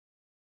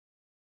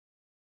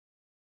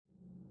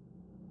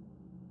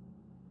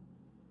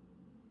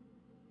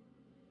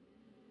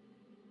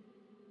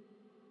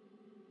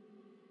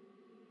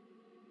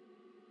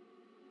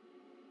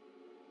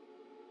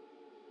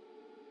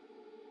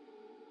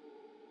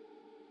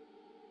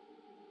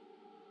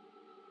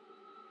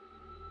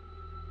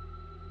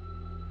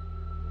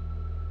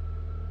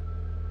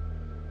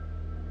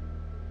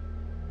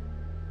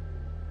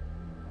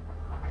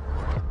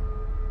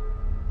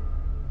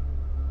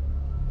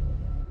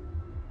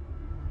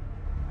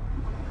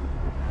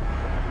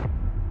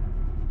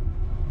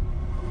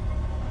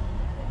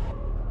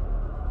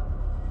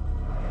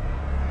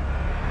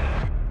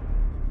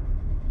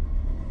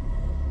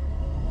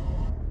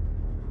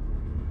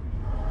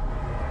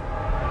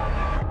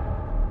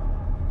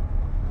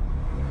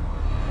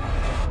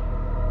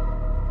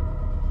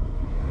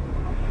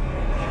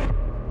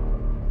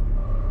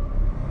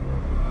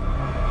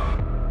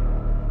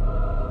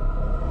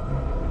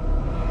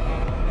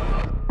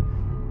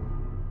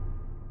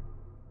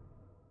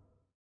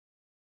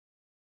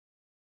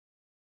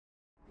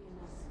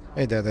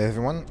Hey there,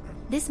 everyone.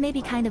 This may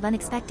be kind of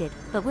unexpected,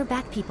 but we're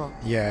back, people.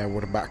 Yeah,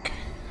 we're back.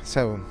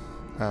 So,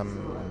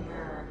 um,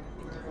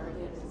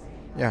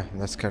 yeah,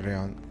 let's carry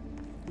on.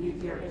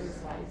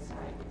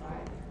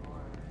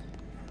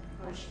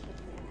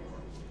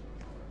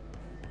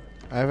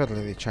 I haven't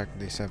really checked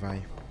this, have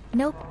I?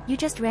 Nope, you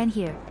just ran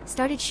here,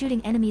 started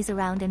shooting enemies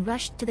around and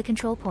rushed to the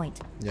control point.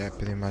 Yeah,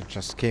 pretty much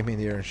just came in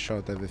here and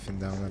shot everything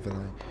down, haven't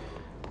I?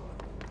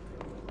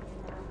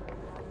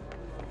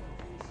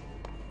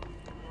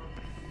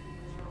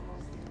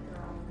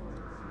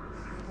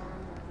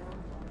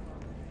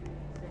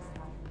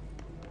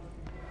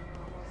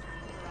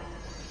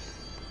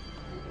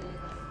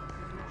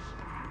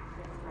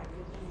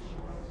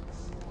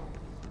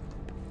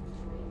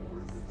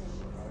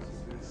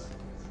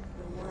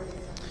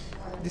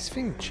 This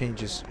thing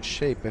changes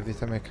shape every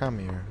time I come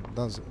here,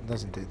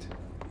 doesn't it?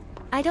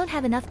 I don't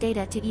have enough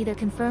data to either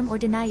confirm or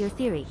deny your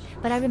theory,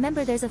 but I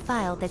remember there's a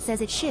file that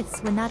says it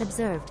shifts when not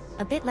observed,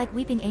 a bit like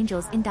weeping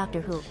angels in Doctor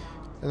Who.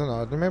 I don't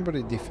know, I remember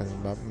it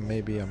different, but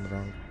maybe I'm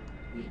wrong.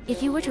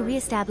 If you were to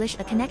re-establish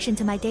a connection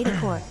to my data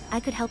core,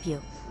 I could help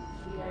you.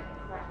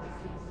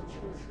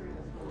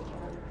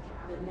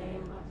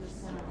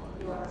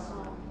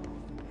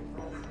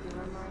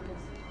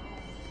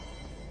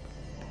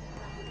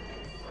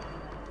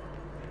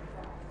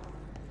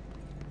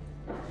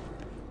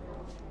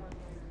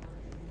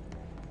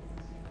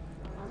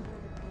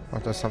 Oh,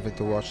 there's something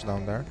to watch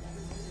down there.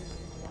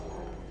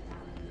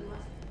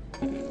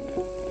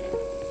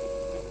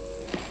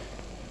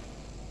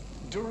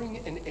 During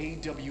an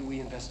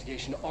AWE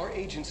investigation, our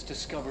agents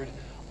discovered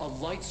a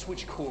light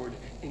switch cord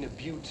in a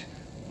Butte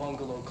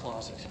bungalow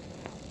closet.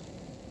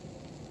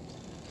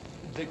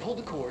 They pulled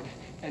the cord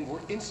and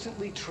were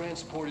instantly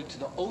transported to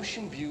the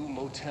Ocean View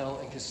Motel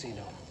and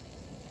Casino.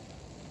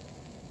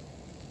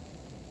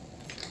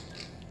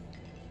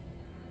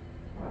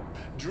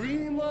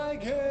 Dream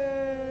like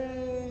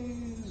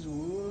haze.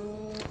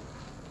 Whoa.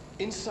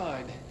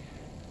 Inside,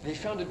 they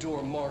found a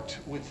door marked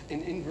with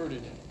an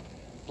inverted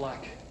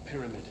black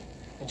pyramid.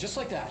 And just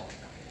like that,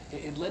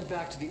 it led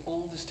back to the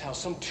oldest house,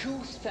 some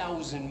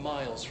 2,000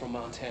 miles from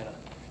Montana.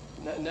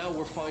 Now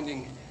we're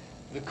finding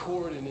the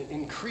cord in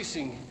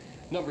increasing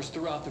numbers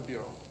throughout the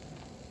Bureau.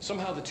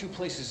 Somehow the two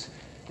places,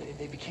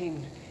 they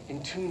became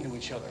in tune to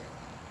each other.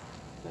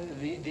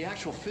 The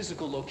actual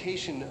physical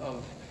location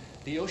of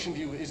the Ocean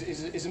View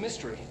is a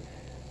mystery.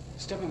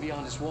 Stepping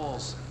beyond its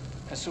walls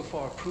has so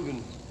far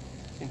proven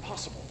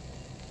impossible.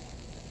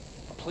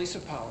 A place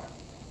of power,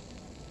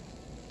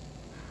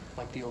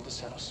 like the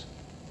oldest house.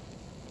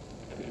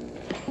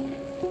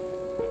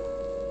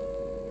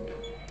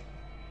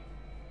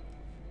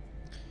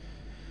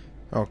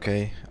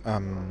 Okay,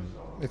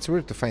 it's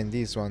weird to find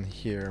this one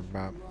here,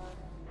 but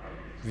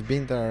we've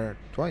been there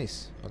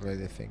twice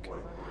already, I think.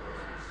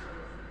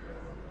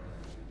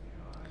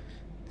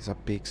 These are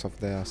peaks of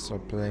the astral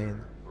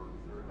plane.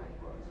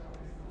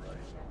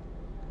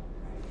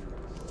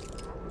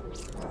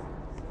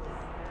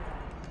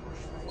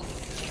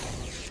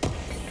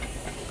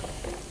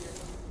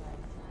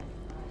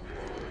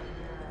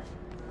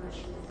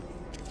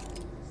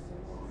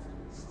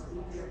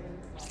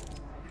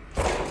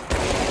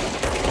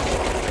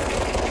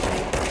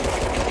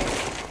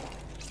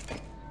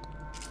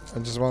 I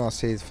just wanna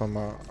see it from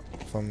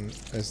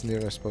as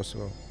near as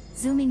possible.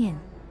 Zooming in.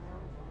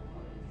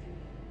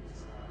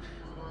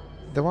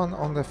 The one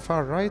on the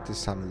far right is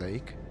some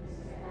lake.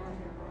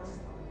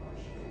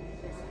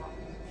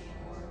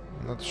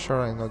 I'm not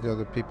sure I know the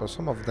other people.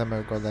 Some of them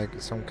have got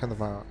like some kind of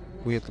a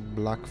weird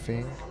black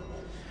thing.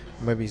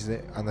 Maybe it's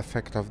an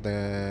effect of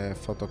the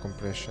photo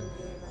compression.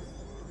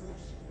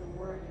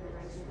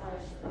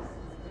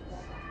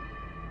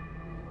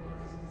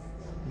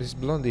 This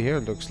blondie here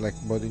looks like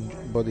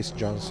Boris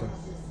Johnson.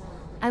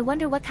 I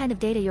wonder what kind of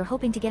data you're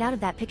hoping to get out of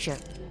that picture.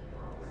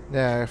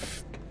 Yeah,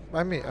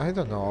 I mean, I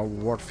don't know how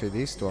worth it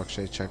is to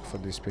actually check for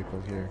these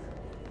people here.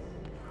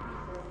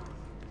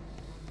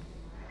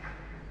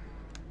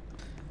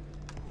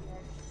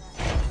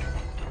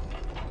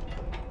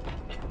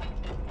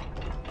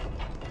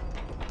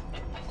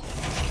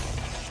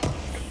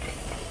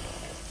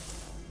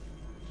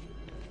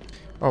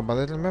 Oh, but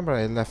I remember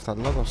I left a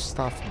lot of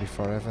stuff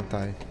before, haven't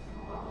I?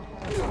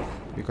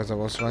 Because I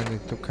was trying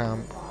to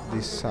come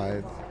this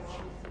side.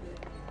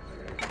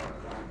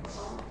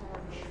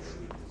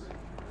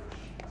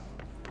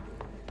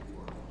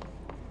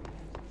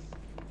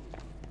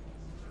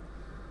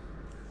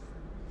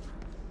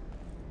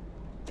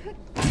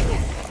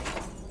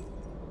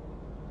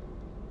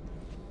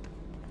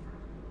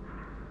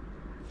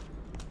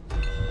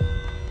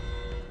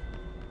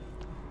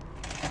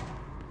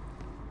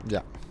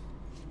 Yeah.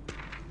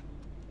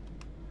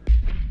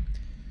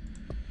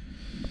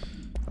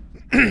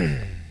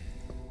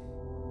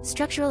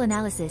 Structural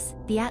analysis,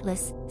 the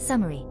Atlas,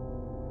 summary.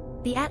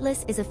 The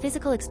Atlas is a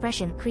physical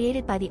expression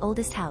created by the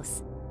oldest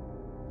house.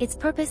 Its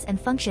purpose and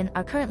function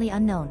are currently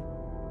unknown.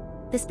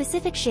 The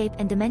specific shape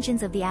and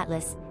dimensions of the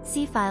atlas,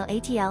 see file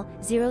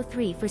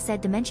ATL-03 for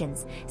said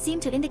dimensions, seem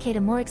to indicate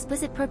a more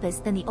explicit purpose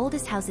than the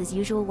oldest house's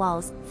usual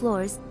walls,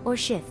 floors, or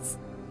shifts.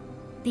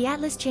 The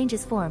atlas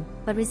changes form,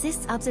 but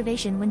resists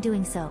observation when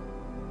doing so.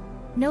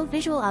 No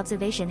visual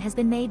observation has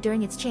been made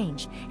during its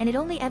change, and it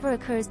only ever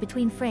occurs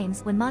between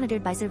frames when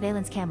monitored by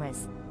surveillance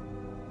cameras.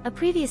 A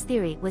previous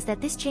theory was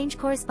that this change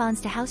corresponds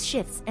to house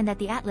shifts and that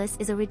the atlas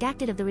is a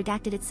redacted of the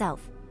redacted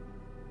itself.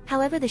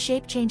 However, the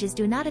shape changes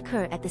do not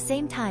occur at the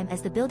same time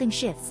as the building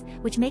shifts,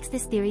 which makes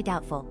this theory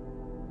doubtful.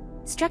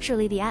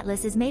 Structurally, the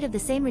atlas is made of the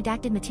same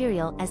redacted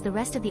material as the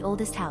rest of the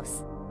oldest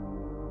house.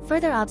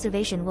 Further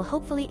observation will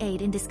hopefully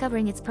aid in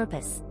discovering its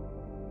purpose.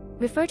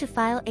 Refer to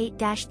file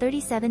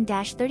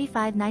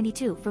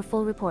 8-37-3592 for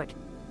full report.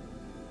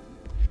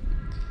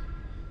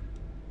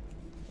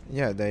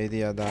 Yeah, the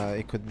idea that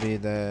it could be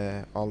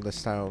the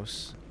oldest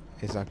house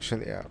is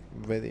actually a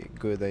very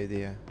good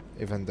idea,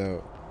 even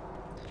though,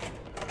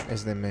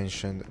 as they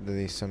mentioned, there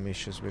is some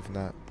issues with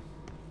that.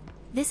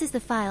 This is the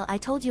file I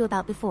told you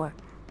about before.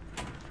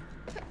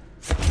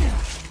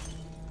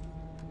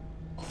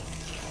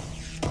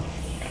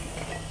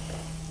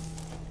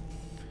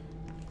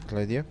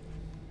 Claudia?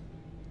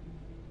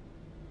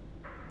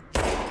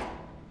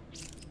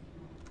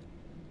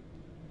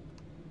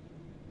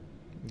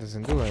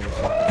 Doesn't do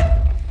anything.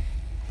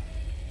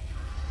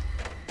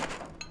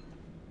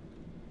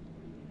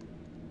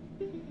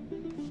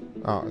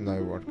 Oh, no,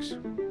 it works.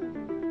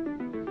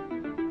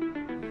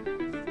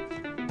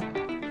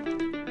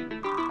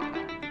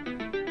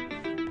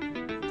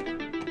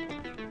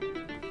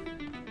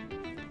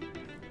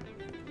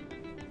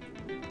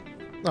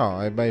 No,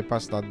 I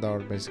bypassed that door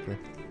basically.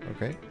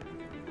 Okay.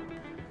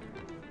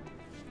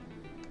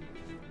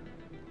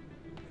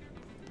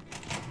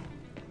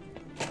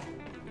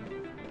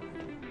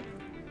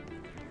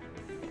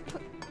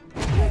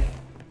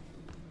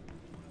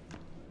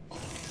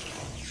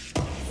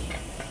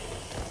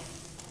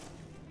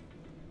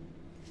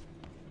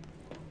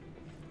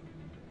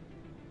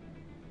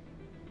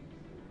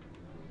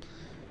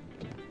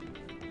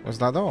 Was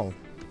that all?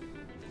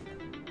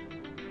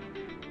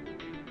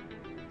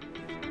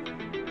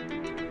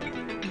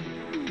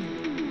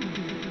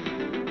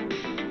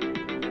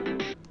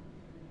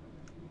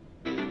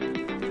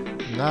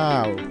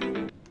 Now.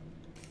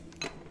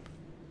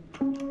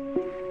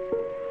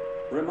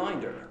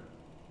 Reminder.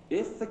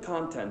 If the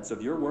contents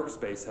of your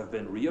workspace have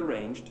been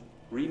rearranged,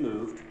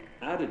 removed,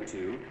 added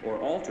to, or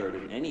altered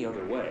in any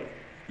other way,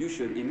 you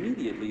should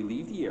immediately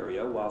leave the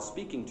area while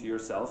speaking to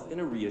yourself in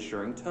a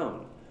reassuring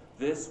tone.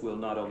 This will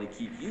not only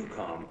keep you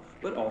calm,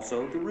 but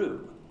also the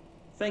room.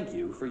 Thank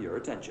you for your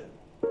attention.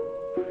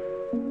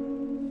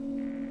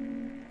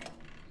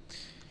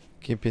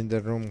 Keeping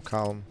the room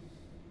calm.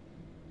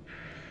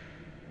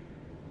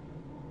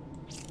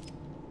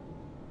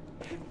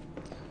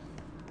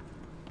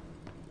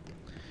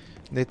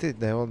 They treat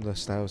the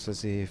oldest house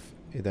as if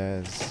it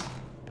has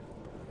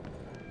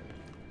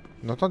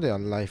not only a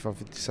life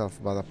of itself,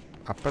 but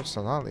a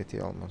personality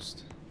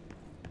almost.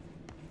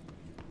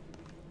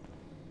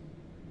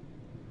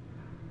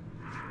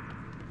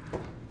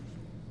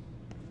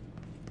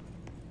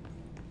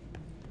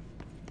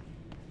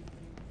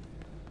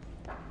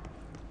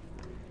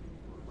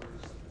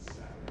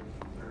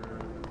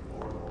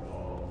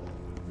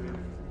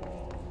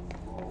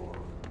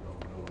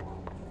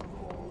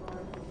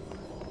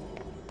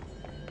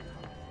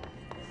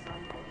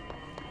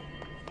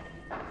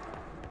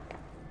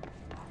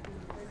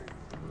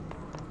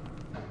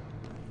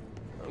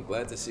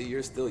 Glad to see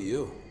you're still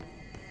you.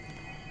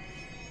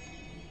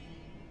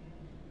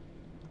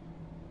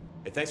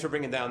 Hey, thanks for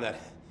bringing down that...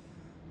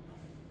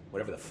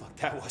 whatever the fuck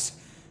that was.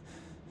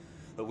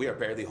 But we are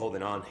barely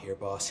holding on here,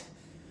 boss.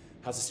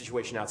 How's the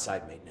situation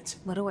outside maintenance?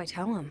 What do I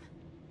tell him?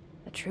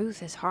 The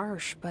truth is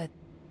harsh, but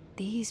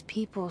these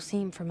people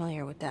seem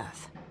familiar with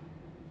death.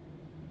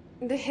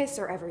 The hiss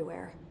are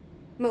everywhere.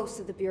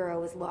 Most of the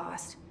Bureau is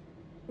lost.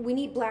 We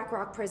need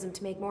Blackrock Prism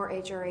to make more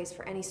HRAs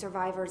for any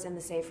survivors in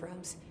the safe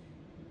rooms.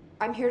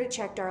 I'm here to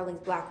check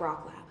Darling's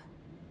Blackrock lab.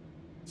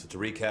 So to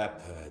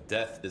recap,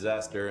 death,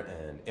 disaster,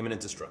 and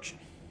imminent destruction.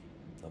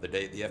 Another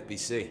day at the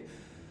FBC.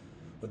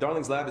 But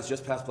Darling's lab is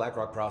just past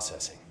Blackrock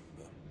processing.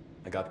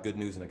 I got good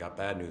news and I got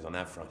bad news on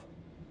that front.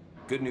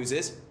 Good news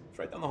is, it's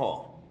right down the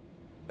hall.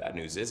 Bad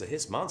news is, a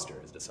hiss monster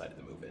has decided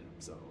to move in,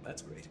 so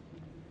that's great.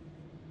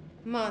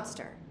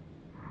 Monster.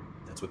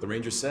 That's what the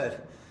Rangers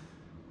said.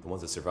 The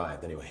ones that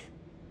survived, anyway.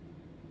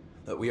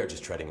 But we are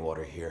just treading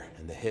water here,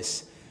 and the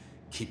hiss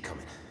keep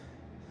coming.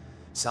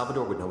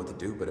 Salvador would know what to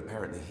do, but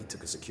apparently he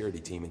took a security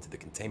team into the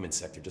containment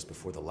sector just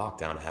before the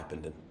lockdown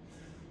happened, and,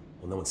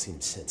 well, no one's seen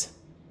him since.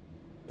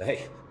 But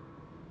hey,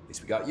 at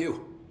least we got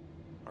you,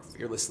 our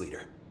fearless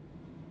leader.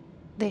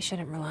 They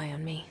shouldn't rely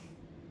on me.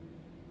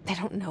 They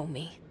don't know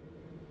me.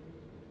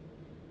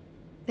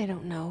 They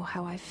don't know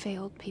how I've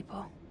failed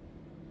people.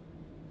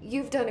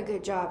 You've done a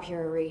good job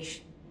here,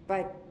 Arish,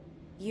 but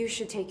you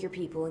should take your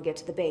people and get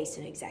to the base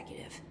in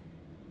Executive.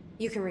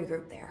 You can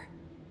regroup there.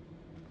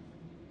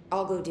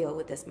 I'll go deal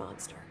with this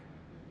monster.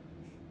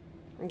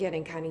 I'm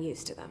getting kind of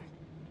used to them.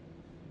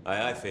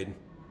 Aye, aye, Faden.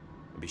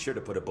 And be sure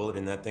to put a bullet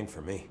in that thing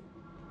for me.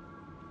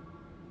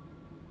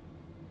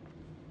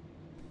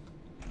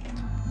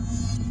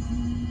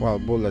 Well,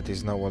 bullet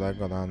is not what I'm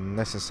gonna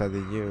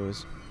necessarily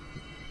use.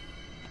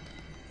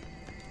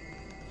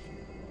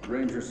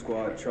 Ranger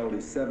Squad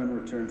Charlie 7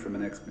 returned from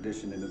an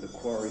expedition into the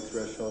Quarry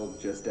threshold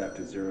just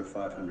after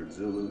 0500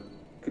 Zulu.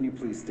 Can you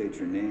please state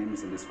your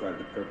names and describe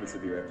the purpose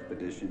of your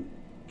expedition?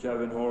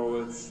 Kevin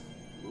Horowitz,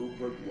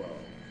 Rupert Well.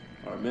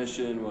 Our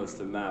mission was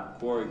to map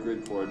Quarry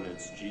grid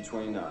coordinates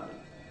G29.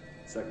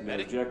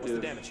 Secondary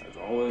objective, as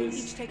always,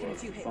 was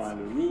to find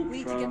a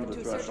route from the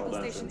threshold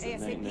entrance of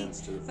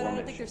maintenance to the but I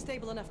don't think they're formation.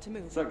 stable enough to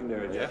move.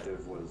 Secondary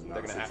objective was They're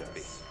not gonna have to be.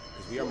 success.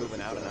 Because we are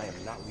moving out and I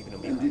am not leaving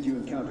them And behind. did you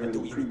encounter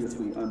any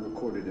previously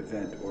unrecorded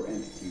event or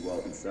entity while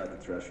inside the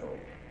threshold?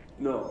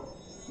 No,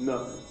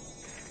 nothing.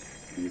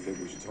 Do you think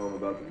we should tell him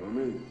about the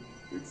mermaid?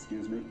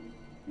 Excuse me?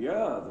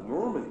 Yeah, the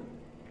mermaid.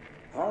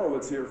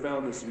 Horowitz here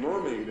found this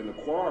mermaid in the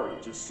quarry,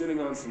 just sitting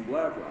on some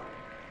black rock.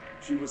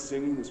 She was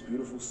singing this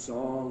beautiful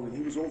song, and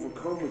he was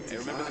overcome with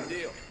desire. Hey, remember the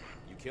deal.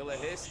 You kill a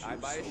hiss, I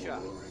buy a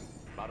shot.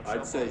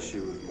 I'd say she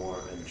was more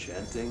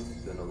enchanting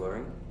than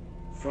alluring.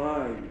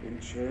 Fine,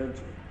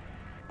 enchanting.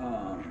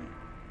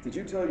 Did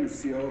you tell your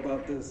CO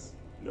about this?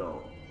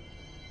 No.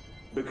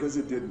 Because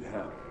it didn't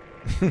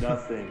happen.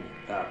 Nothing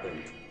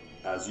happened.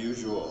 As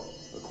usual,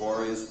 the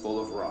quarry is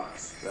full of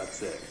rocks.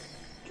 That's it.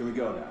 Can we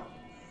go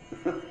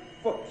now?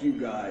 Fuck you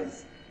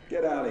guys.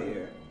 Get out of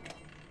here.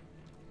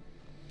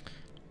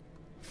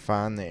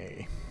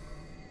 Funny.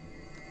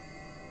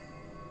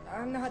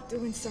 I'm not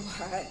doing so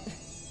hot.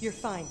 You're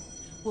fine.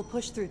 We'll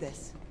push through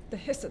this. The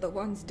hiss are the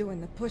ones doing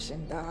the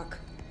pushing, Doc.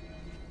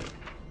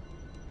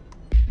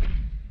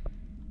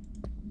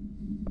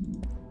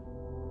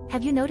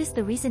 Have you noticed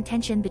the recent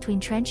tension between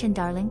Trench and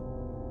Darling?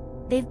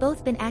 They've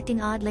both been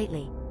acting odd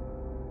lately.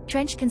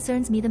 Trench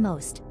concerns me the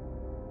most.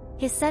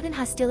 His sudden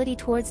hostility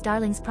towards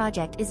Darling's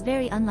project is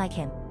very unlike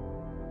him.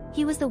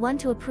 He was the one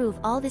to approve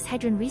all this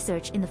Hedron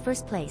research in the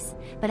first place,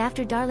 but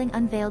after Darling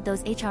unveiled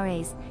those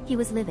HRAs, he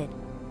was livid.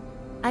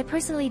 I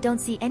personally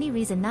don't see any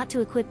reason not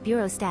to equip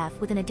Bureau staff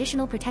with an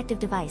additional protective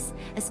device,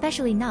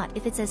 especially not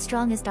if it's as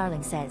strong as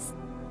Darling says.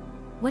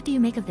 What do you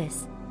make of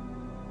this?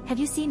 Have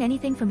you seen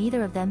anything from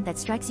either of them that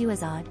strikes you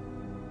as odd?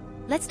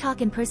 Let's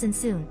talk in person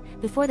soon,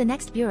 before the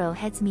next Bureau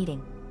heads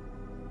meeting.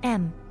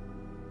 M.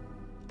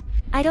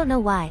 I don't know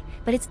why,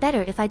 but it's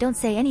better if I don't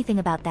say anything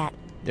about that.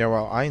 Yeah,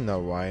 well, I know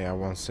why I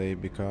won't say,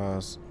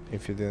 because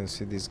if you didn't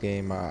see this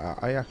game,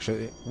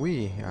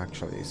 we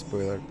actually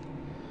spoiled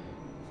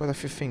quite a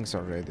few things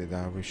already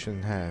that we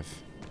shouldn't have.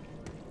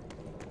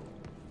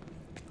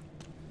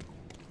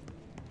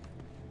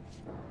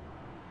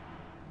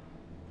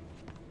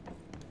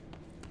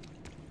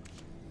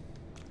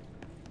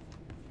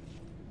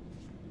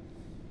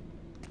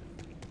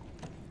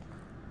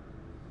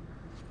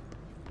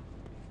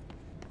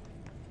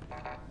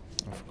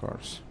 Of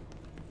course.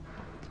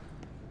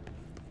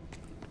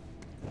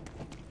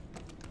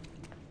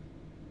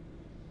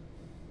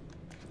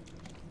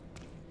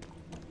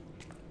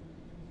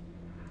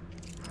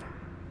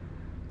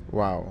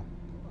 Wow,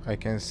 I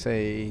can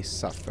say he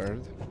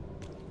suffered.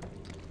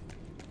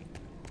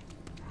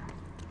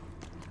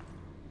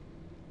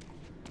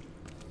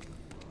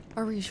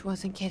 Arish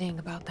wasn't kidding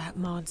about that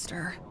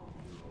monster.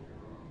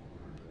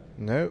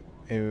 No,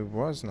 it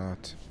was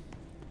not.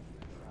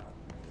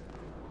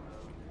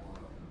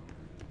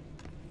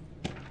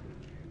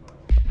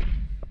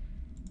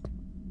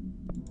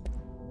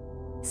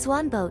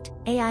 Swan Boat,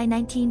 AI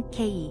 19,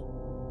 KE.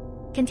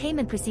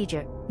 Containment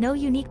procedure, no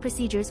unique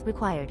procedures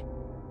required.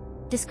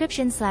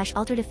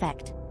 Description/altered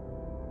effect.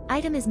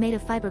 Item is made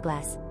of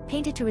fiberglass,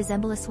 painted to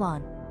resemble a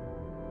swan.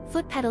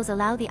 Foot pedals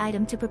allow the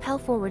item to propel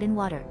forward in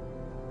water.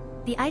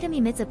 The item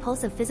emits a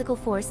pulse of physical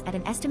force at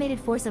an estimated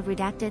force of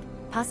redacted,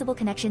 possible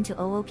connection to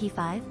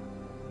OOP5?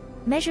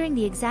 Measuring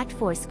the exact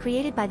force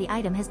created by the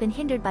item has been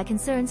hindered by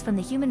concerns from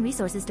the Human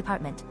Resources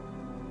Department.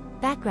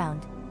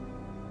 Background.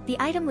 The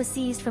item was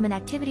seized from an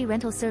activity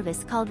rental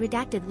service called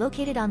Redacted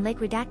located on Lake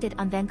Redacted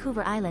on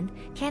Vancouver Island,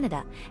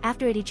 Canada,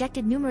 after it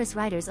ejected numerous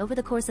riders over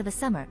the course of a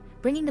summer,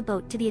 bringing the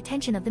boat to the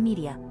attention of the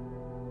media.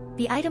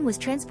 The item was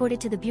transported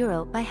to the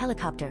Bureau by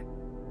helicopter.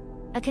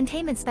 A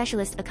containment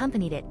specialist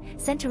accompanied it,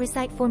 sent to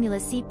recite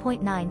formulas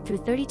C.9 through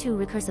 32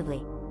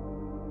 recursively.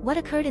 What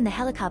occurred in the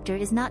helicopter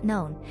is not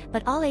known,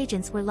 but all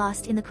agents were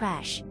lost in the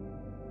crash.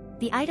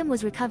 The item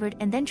was recovered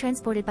and then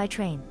transported by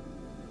train.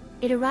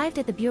 It arrived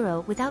at the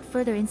Bureau without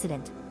further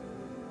incident.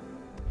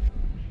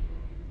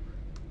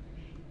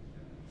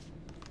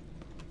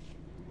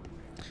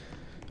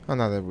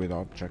 Another weird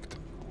object.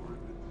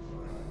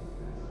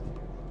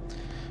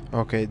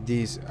 Okay,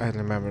 these, I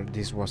remember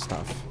this was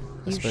tough.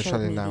 You showed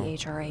Especially me now. the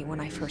HRA when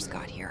I first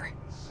got here,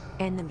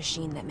 and the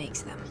machine that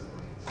makes them.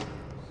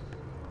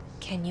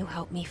 Can you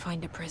help me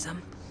find a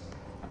prism?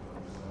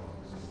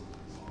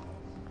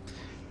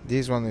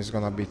 This one is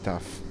gonna be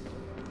tough.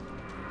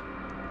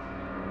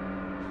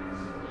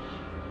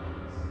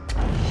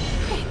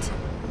 Wait!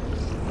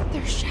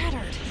 They're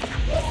shattered.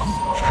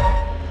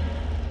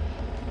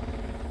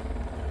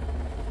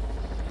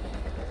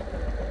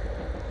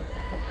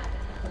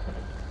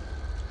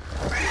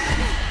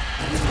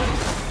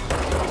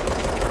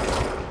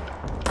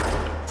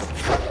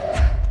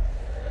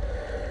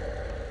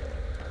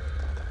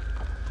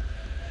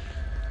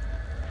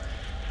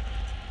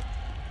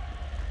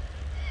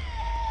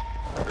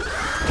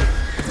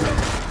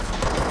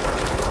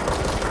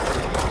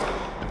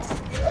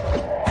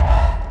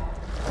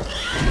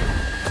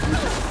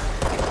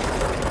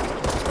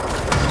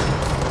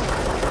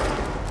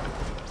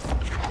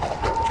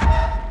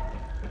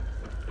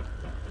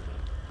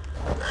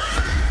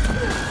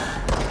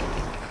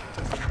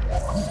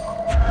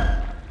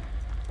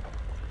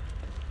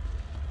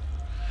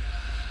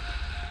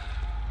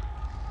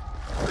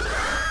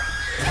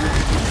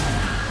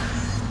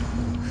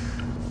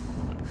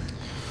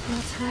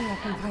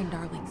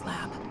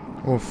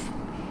 Oof.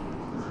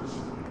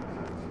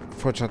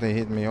 Fortunately,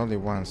 hit me only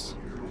once.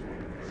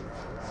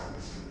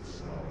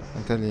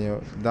 I'm telling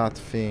you, that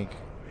thing,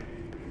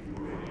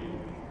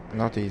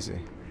 not easy.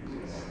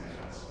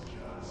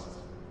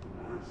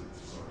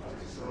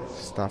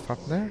 Stuff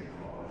up there?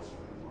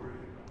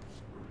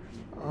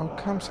 How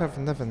comes I've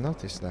never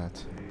noticed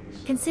that?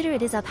 Consider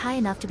it is up high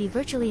enough to be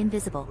virtually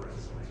invisible.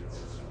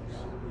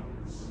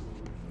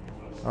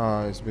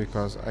 Oh, it's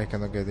because I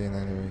cannot get in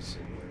anyways.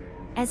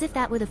 As if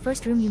that were the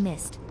first room you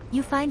missed.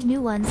 You find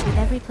new ones with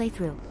every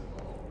playthrough.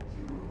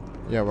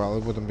 Yeah, well,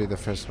 it wouldn't be the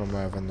first room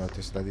I ever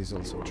noticed. That is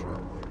also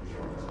true.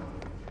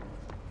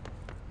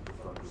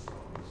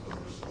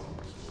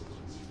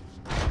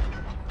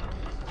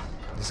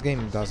 This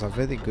game does a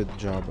very good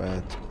job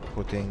at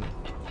putting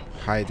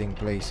hiding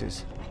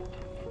places.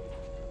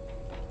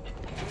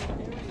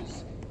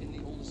 Areas in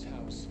the oldest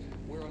house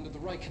where under the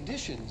right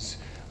conditions,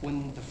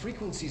 when the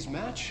frequencies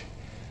match,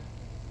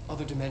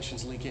 other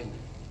dimensions leak in.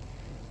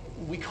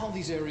 We call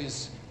these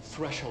areas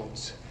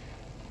thresholds.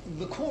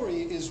 The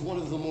Quarry is one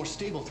of the more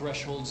stable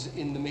thresholds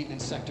in the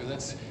maintenance sector.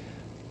 That's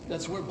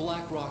where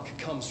black rock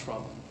comes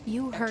from.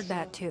 You heard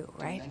that too,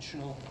 right?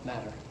 Dimensional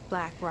matter.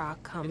 Black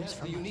rock comes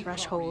from a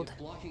threshold.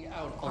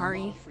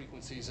 Quarry.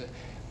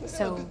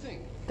 So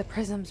the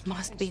prisms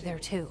must be there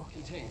too.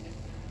 Contained.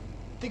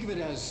 Think of it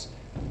as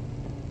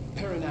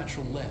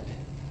paranatural lead.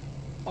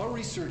 Our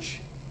research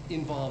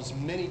involves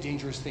many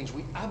dangerous things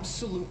we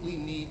absolutely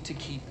need to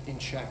keep in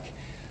check.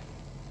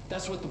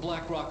 That's what the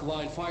Black Rock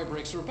Line fire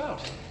breaks are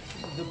about.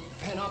 The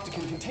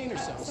panopticon container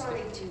cells.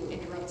 Sorry to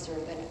interrupt, sir,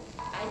 but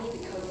I need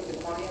the code for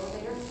the Quarry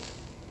elevator.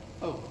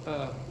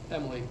 Oh,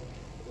 Emily.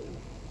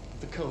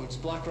 The codes.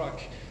 Black Rock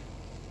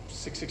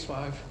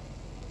 665.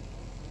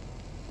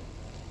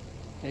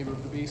 Neighbor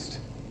of the Beast.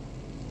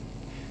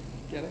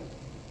 Get it?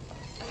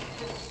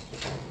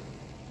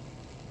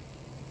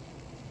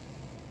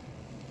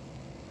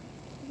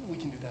 We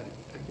can do that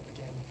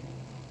again.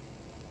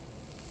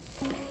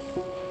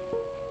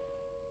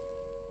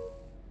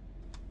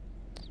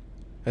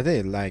 I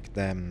really like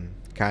the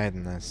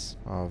kindness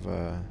of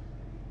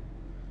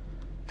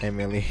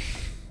Emily.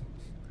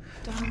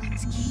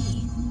 Darling's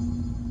key.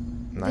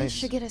 Nice. This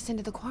should get us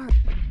into the Quarry.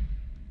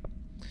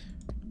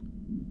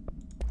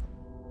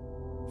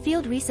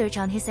 Field research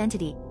on Hiss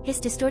entity, Hiss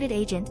distorted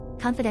agent,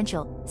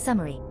 confidential,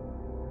 summary.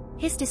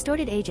 Hiss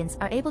distorted agents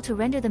are able to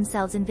render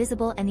themselves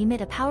invisible and emit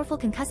a powerful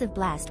concussive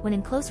blast when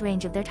in close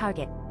range of their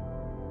target.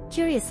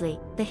 Curiously,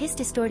 the Hiss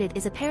distorted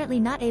is apparently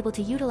not able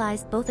to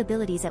utilize both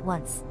abilities at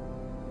once.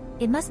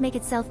 It must make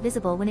itself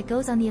visible when it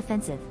goes on the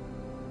offensive.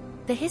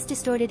 The Hiss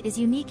distorted is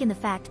unique in the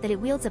fact that it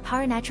wields a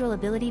paranatural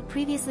ability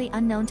previously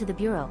unknown to the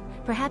Bureau,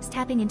 perhaps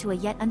tapping into a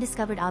yet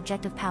undiscovered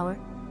object of power.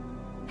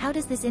 How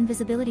does this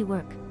invisibility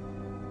work?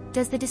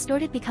 Does the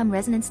distorted become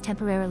resonance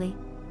temporarily?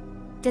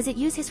 Does it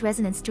use Hiss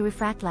resonance to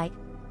refract light?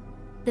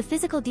 The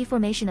physical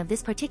deformation of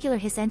this particular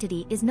Hiss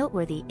entity is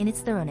noteworthy in its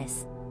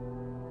thoroughness.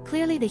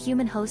 Clearly the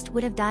human host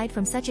would have died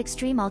from such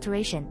extreme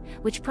alteration,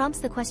 which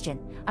prompts the question,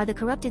 are the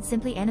corrupted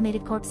simply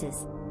animated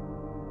corpses?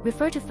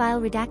 Refer to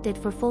file redacted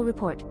for full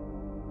report.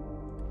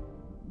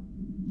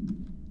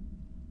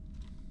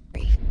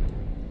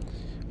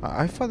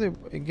 I thought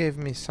it gave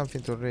me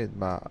something to read,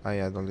 but I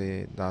had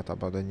only that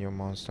about the new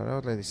monster. I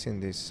already seen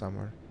this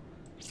somewhere.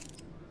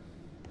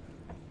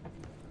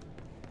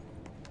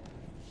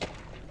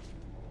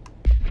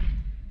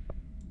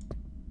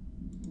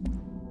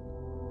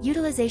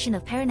 Utilization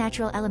of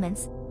paranatural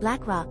elements,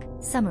 Black Rock,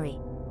 summary.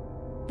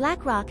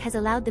 Black Rock has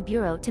allowed the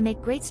Bureau to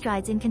make great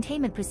strides in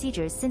containment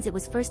procedures since it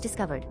was first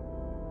discovered.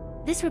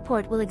 This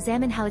report will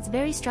examine how its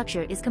very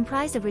structure is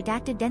comprised of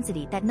redacted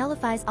density that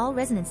nullifies all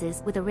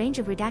resonances with a range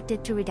of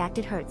redacted to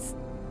redacted hertz.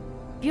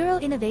 Bureau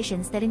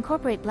innovations that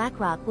incorporate Black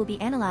Rock will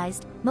be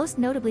analyzed, most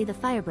notably the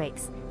fire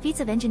breaks, feats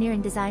of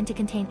engineering designed to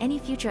contain any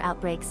future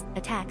outbreaks,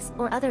 attacks,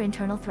 or other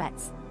internal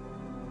threats.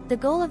 The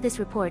goal of this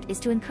report is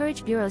to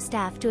encourage Bureau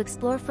staff to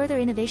explore further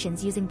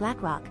innovations using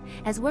Black Rock,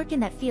 as work in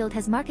that field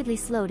has markedly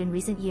slowed in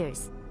recent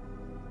years.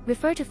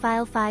 Refer to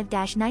File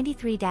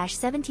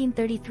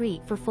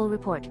 5-93-1733 for full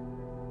report.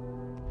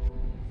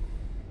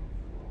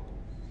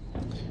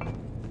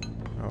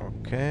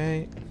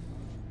 Okay.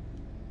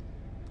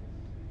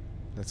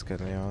 Let's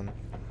carry on.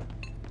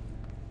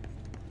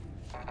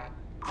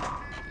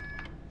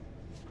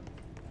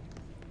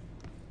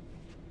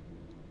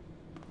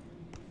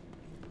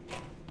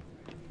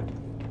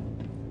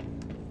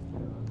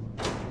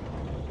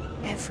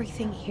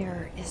 Everything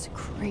here is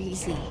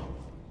crazy.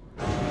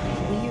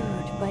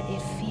 Weird, but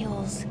it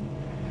feels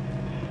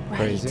right.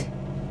 Crazy?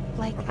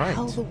 Like Right.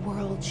 how the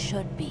world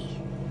should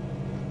be.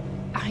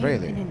 I'm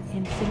Really? in an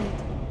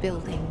infinite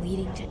building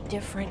leading to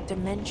different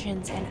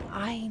dimensions, and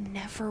I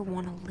never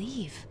want to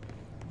leave.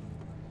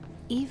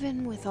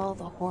 Even with all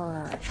the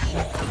horror.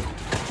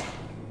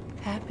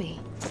 Happy.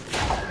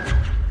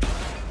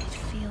 It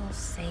feels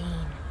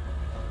sane.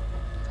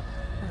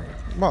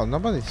 Well,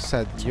 nobody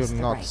said Just you're the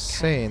not right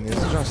sane,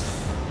 it's just...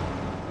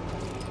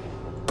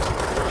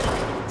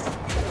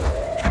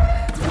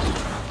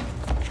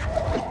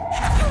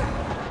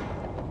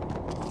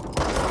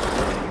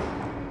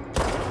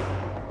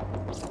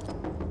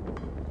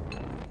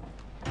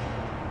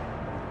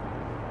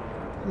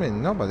 I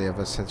mean, nobody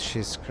ever said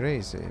she's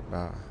crazy,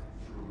 but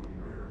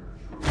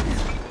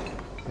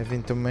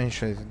having to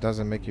mention it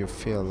doesn't make you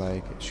feel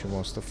like she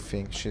wants to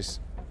think she's...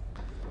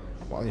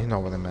 Well, you know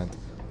what I meant.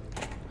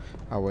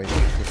 Oh wait,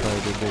 before I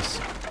do this,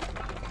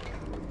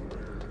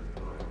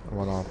 I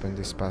wanna open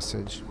this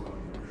passage.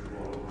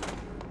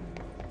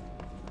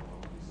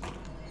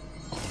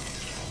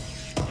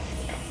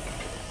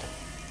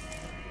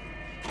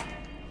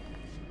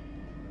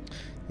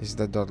 Is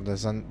the door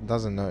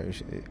doesn't know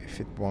if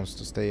it wants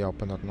to stay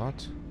open or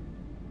not.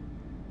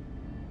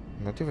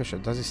 Not even sure.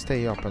 Does it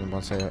stay open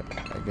once I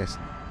guess?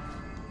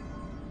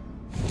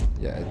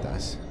 Yeah, it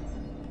does.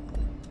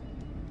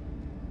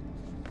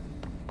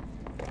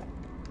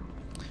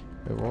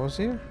 Wait, what was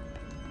here?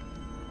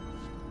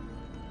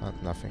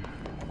 Nothing.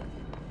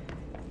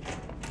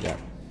 Yeah.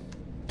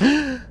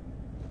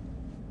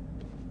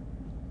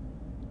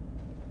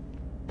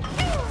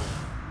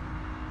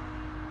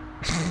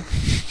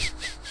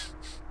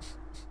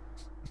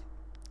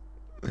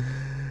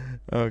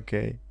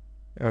 Okay.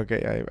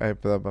 Okay, I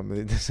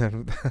probably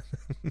deserve that.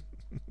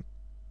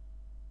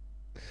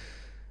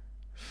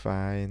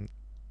 Fine.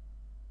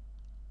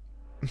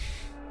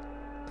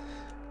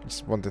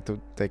 Just wanted to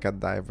take a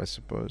dive, I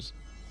suppose.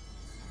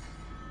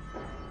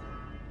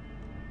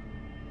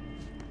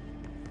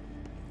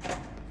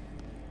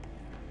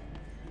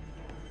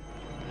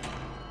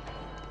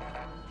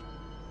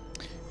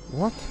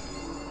 What?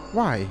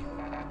 Why?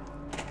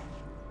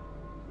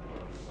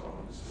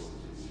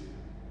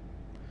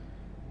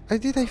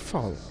 Did I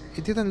fall?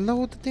 It didn't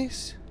load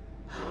this?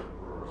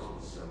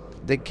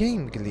 The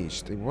game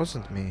glitched, it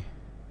wasn't me.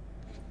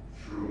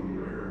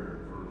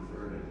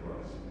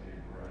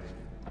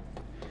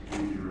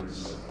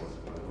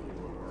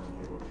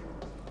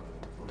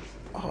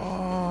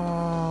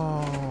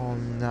 Oh,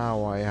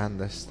 now I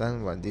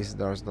understand why these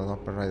doors don't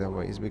open right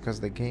away. It's because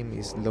the game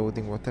is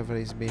loading whatever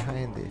is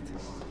behind it.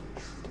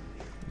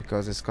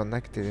 Because it's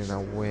connected in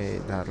a way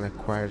that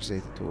requires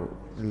it to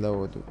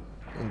load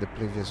in the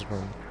previous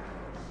room.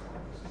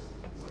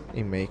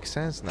 It makes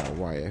sense now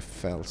why I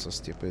fell so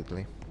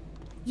stupidly.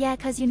 Yeah,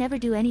 'cause you never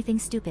do anything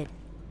stupid.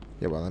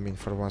 Yeah, well, I mean,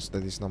 for once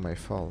that is not my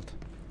fault.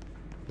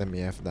 Let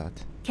me have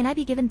that. Can I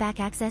be given back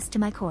access to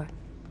my core?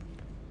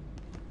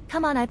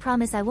 Come on, I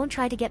promise I won't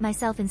try to get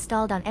myself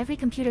installed on every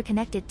computer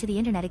connected to the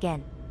internet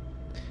again.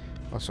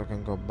 Also, I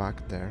can go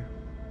back there.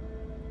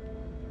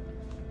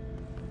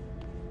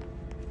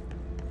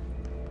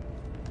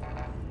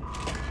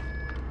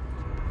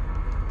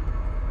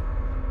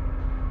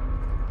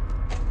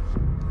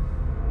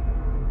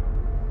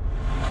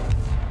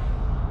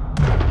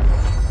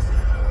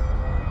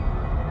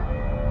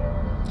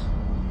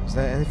 Is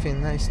there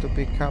anything nice to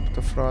pick up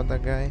to throw at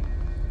that guy?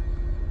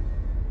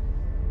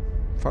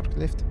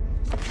 Forklift?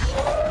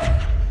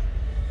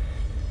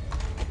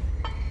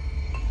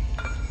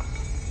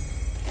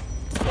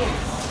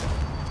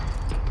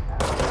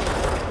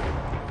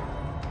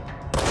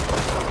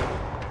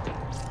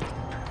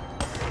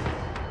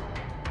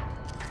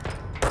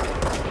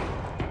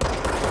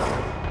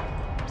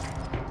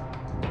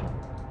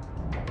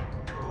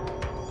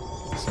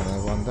 There's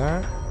another one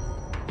there.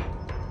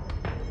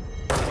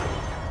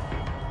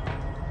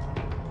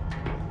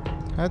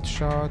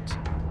 Headshot.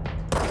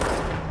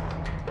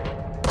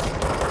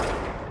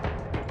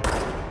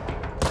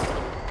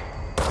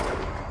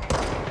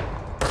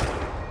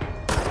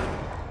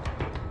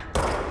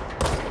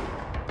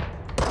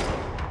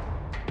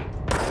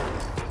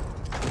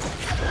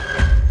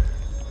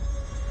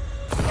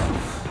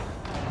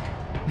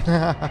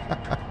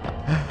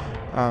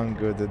 I'm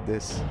good at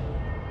this.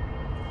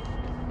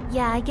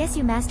 Yeah, I guess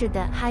you mastered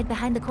the hide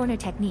behind the corner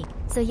technique,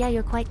 so yeah,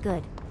 you're quite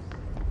good.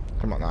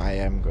 Come on, I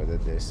am good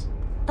at this.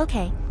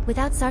 Okay,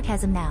 without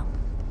sarcasm now.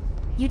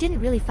 You didn't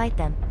really fight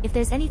them. If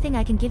there's anything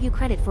I can give you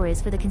credit for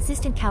is for the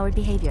consistent coward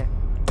behavior.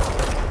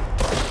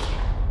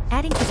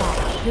 Adding to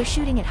that, you're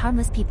shooting at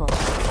harmless people.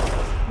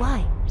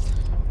 Why?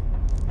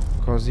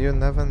 'Cause you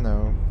never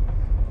know.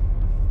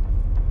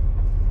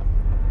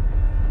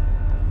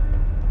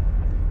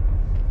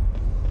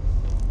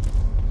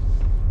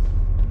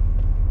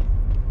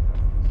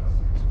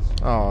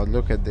 Oh,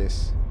 look at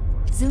this.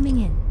 Zooming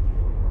in.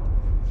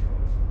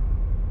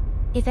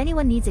 If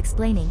anyone needs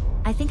explaining,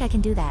 I think I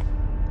can do that.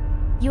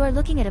 You are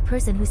looking at a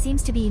person who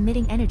seems to be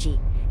emitting energy,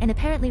 and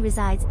apparently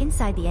resides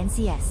inside the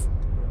NCS.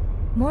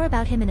 More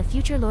about him in a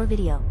future lore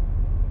video.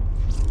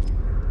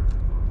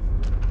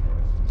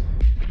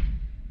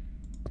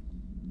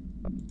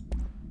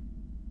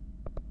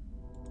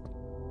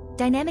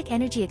 Dynamic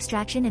Energy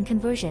Extraction and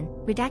Conversion,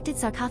 Redacted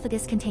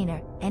Sarcophagus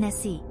Container,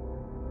 NSC.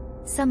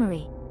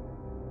 Summary.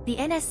 The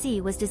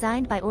NSC was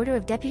designed by order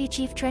of Deputy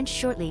Chief Trench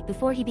shortly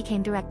before he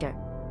became director.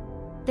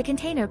 The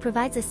container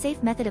provides a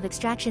safe method of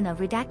extraction of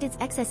Redacted's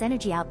excess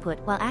energy output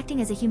while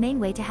acting as a humane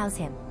way to house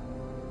him.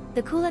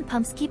 The coolant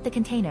pumps keep the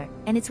container,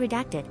 and its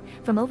Redacted,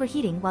 from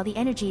overheating while the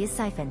energy is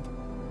siphoned.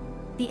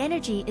 The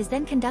energy is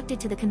then conducted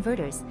to the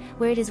converters,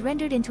 where it is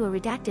rendered into a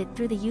Redacted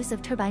through the use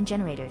of turbine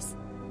generators.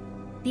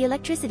 The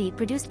electricity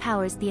produced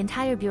powers the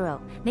entire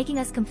Bureau, making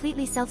us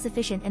completely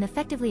self-sufficient and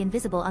effectively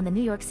invisible on the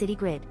New York City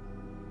grid.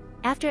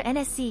 After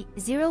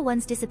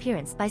NSC-01's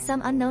disappearance by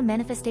some unknown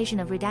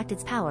manifestation of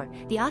Redacted's power,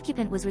 the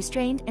occupant was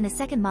restrained and a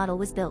second model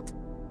was built.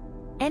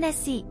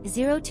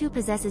 NSC-02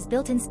 possesses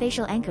built-in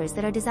spatial anchors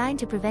that are designed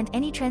to prevent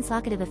any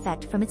translocative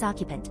effect from its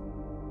occupant.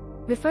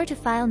 Refer to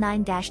File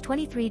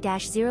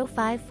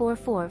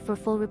 9-23-0544 for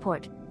full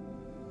report.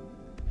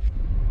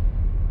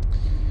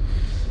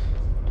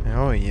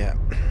 Oh yeah,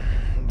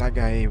 that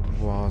guy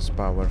was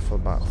powerful,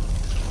 but,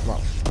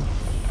 well,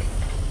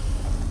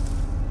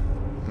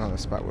 not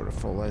as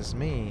powerful as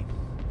me.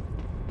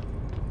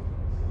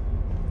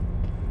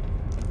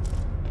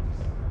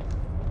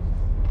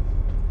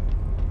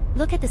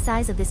 Look at the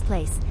size of this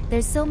place,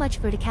 there's so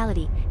much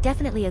verticality,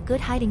 definitely a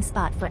good hiding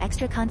spot for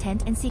extra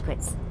content and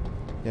secrets.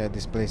 Yeah,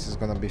 this place is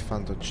gonna be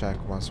fun to check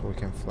once we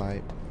can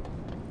fly.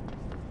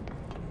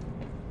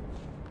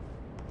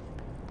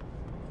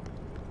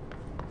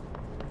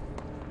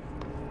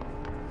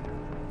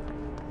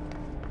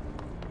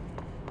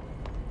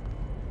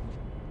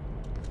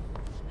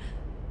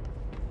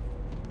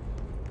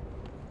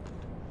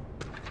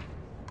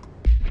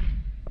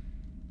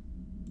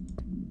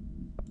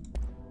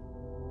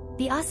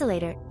 The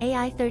oscillator,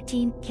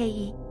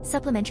 AI-13-KE,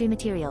 supplementary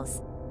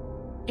materials.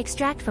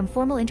 Extract from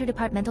formal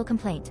interdepartmental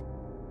complaint.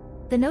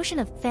 The notion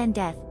of fan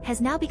death has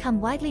now become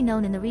widely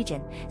known in the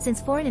region, since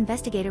foreign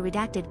investigator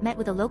Redacted met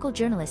with a local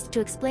journalist to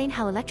explain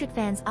how electric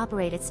fans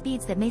operate at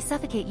speeds that may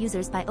suffocate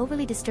users by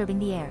overly disturbing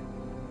the air.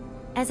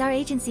 As our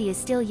agency is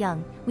still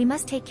young, we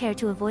must take care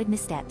to avoid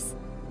missteps.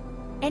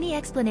 Any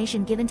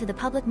explanation given to the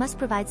public must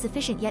provide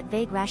sufficient yet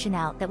vague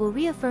rationale that will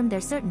reaffirm their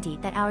certainty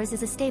that ours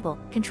is a stable,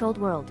 controlled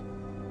world.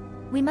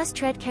 We must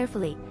tread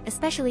carefully,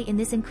 especially in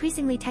this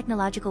increasingly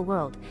technological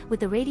world,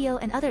 with the radio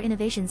and other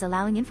innovations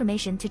allowing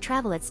information to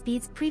travel at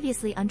speeds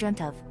previously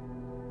undreamt of.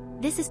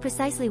 This is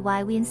precisely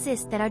why we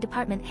insist that our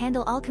department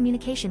handle all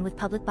communication with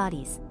public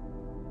bodies.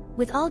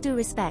 With all due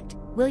respect,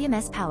 William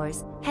S.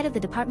 Powers, Head of the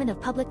Department of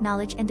Public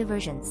Knowledge and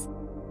Diversions.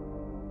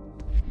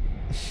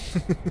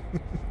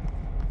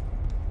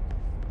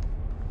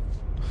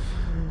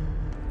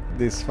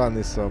 This fan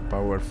is so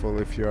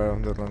powerful. If you are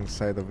on the wrong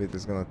side of it,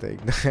 it's gonna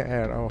take the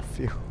air off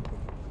you.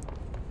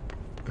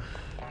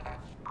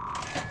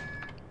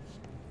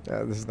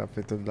 Yeah, there's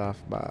nothing to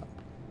laugh about.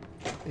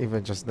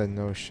 Even just the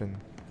notion.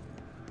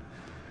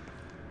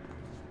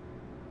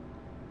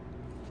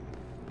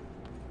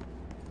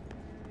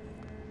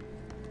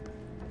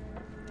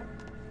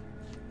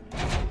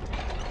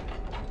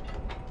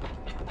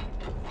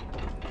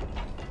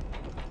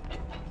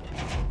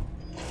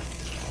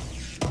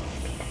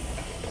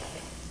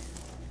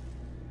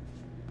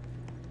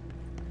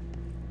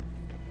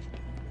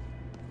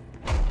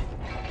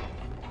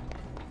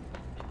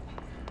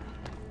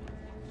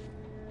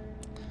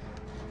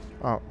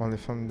 Oh, only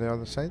from the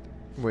other side?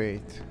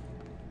 Wait.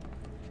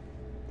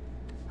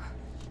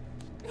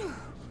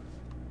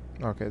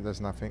 Okay, there's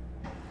nothing.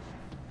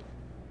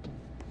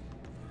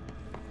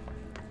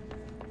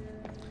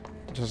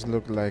 Just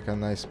looked like a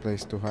nice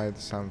place to hide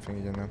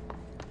something, you know.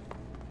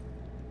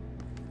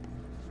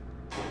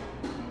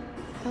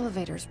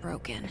 Elevator's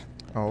broken.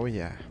 Oh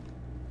yeah.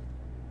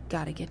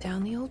 Gotta get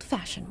down the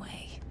old-fashioned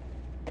way.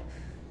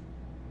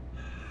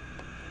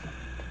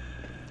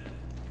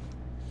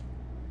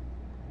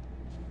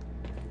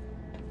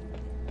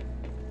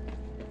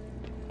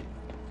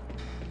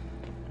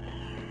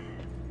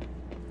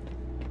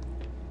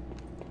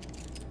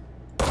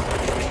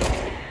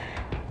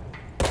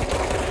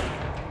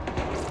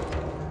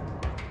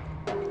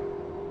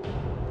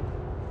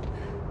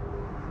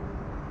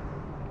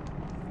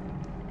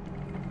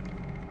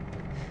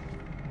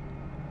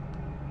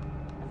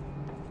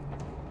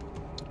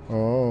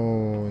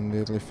 Oh,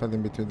 nearly fell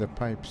in between the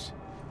pipes.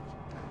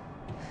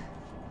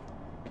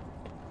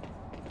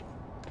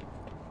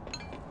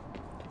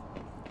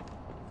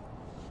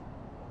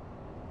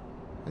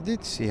 I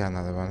did see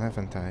another one,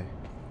 haven't I?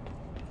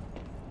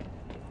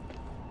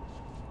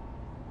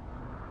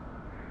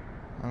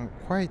 I'm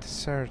quite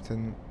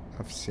certain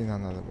I've seen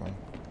another one.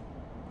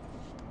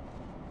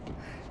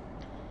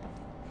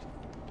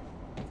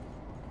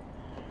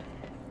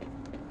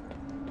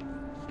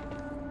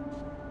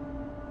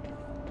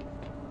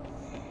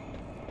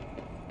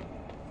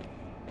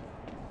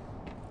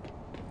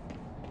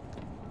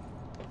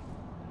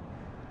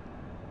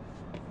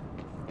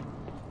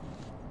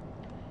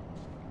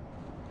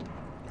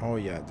 Oh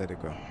yeah, there you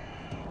go.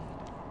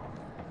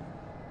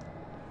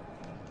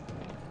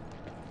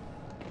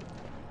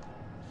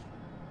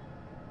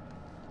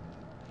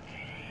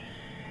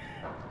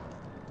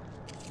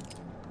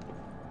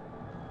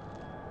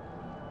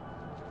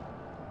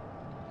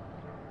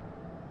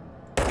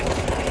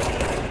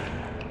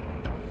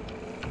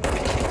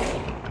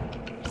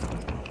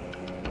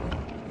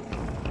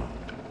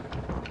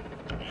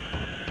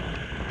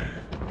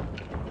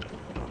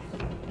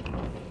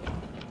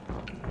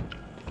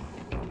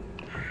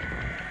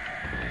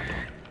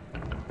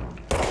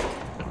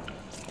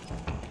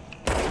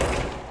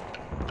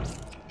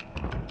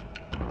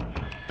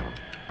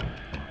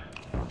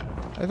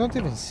 don't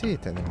even see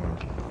it anymore.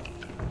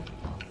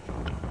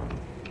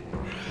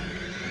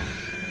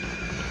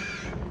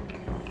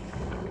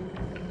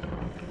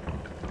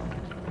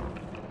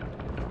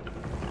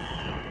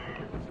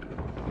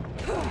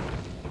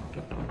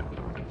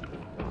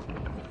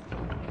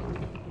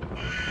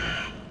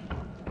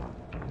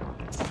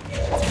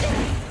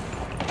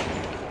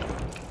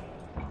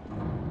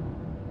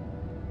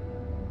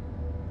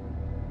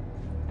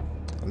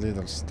 A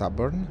little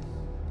stubborn.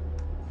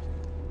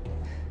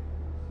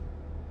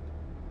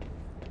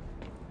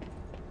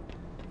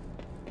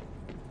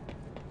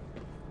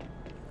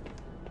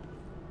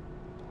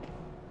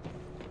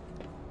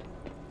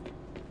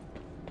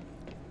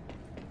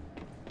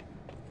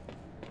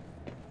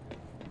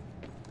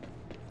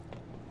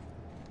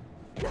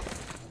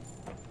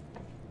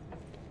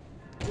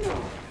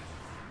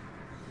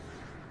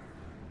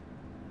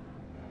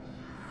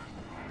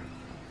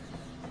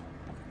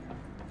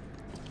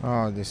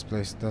 Oh, this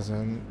place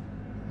doesn't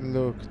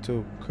look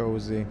too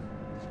cozy.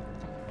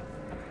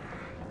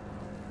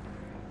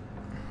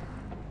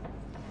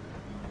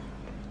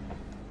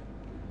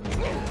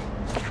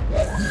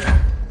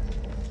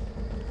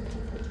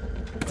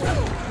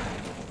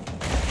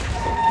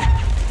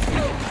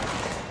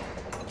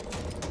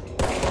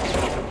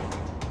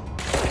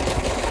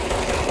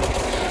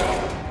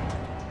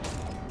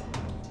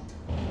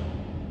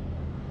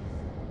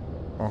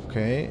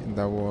 Okay,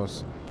 that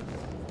was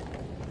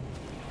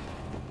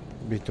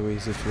a bit too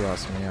easy if you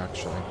ask me,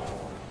 actually.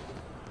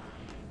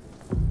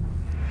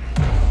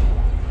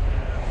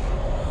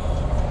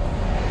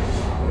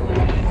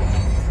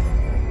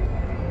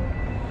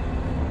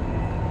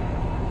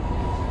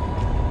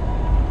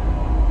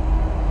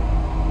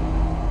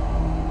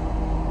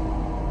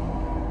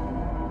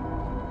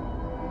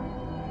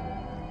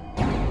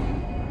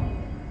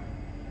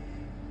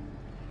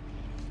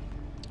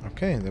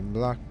 Okay, the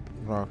Black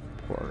Rock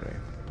Quarry.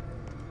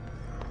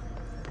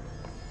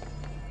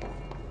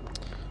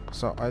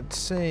 So I'd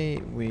say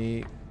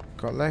we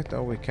collect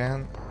all we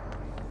can.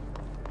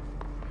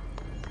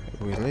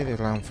 We really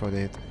run for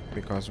it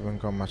because we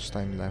haven't got much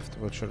time left.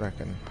 What you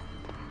reckon?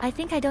 I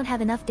think I don't have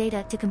enough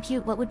data to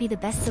compute what would be the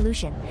best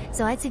solution,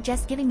 so I'd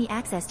suggest giving me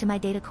access to my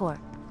data core.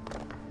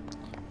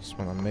 Just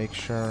wanna make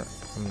sure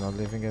I'm not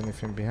leaving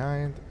anything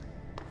behind.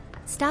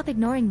 Stop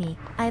ignoring me.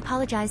 I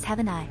apologize,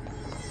 haven't I?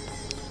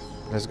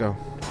 Let's go.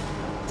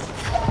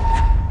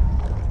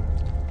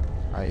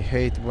 I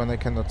hate when I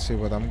cannot see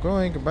where I'm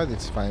going, but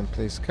it's fine.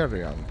 Please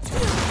carry on.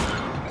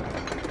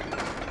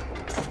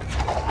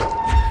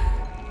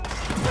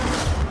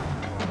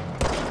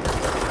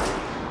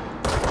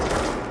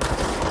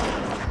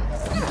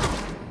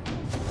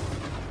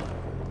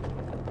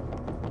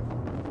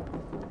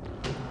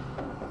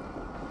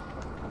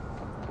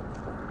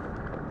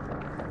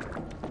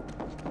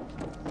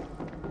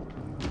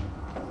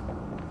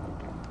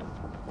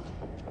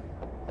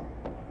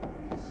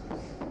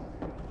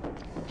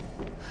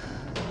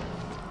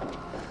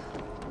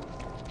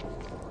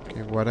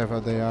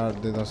 Whatever they are,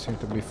 they don't seem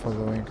to be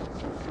following.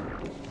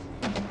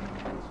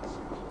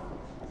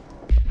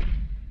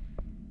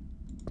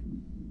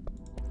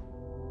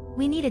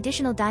 We need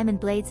additional diamond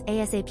blades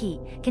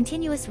ASAP,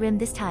 continuous rim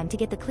this time to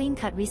get the clean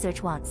cut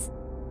research wants.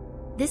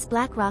 This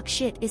black rock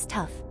shit is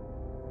tough.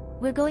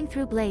 We're going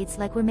through blades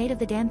like we're made of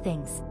the damn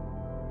things.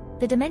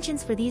 The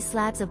dimensions for these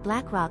slabs of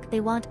black rock they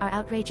want are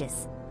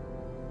outrageous.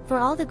 For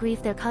all the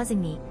grief they're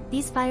causing me,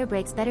 these fire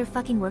breaks better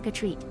fucking work a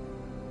treat.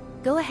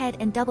 Go ahead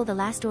and double the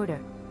last order.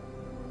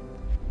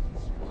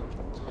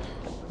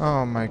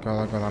 Oh my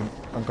god,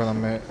 I'm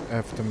gonna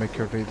have to make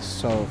you read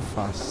so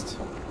fast.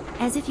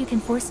 As if you can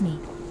force me.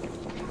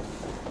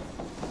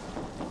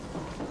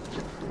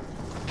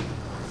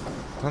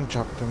 Don't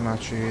jump too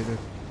much, you idiot.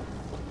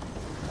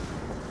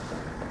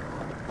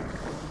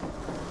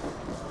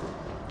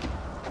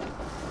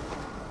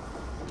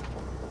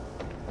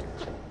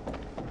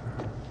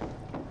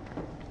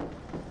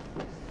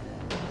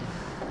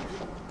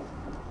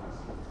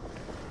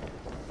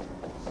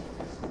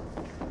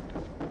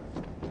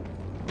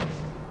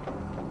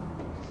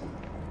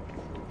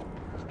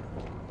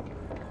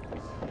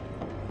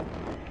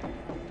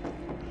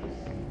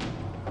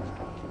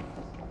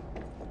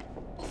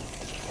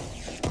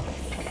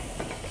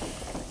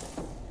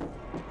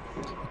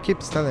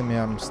 Keeps telling me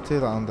I'm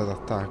still under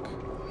attack.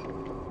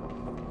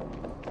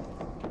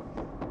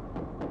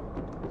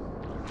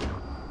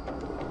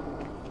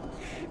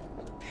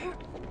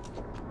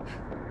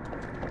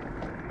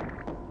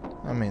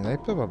 I mean, I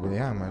probably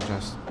am, I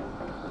just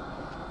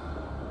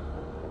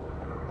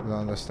don't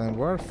understand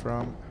where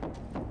from.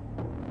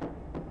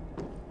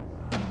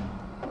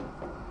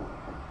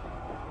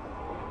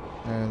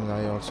 And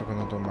I also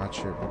cannot do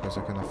much here because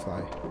I cannot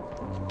fly.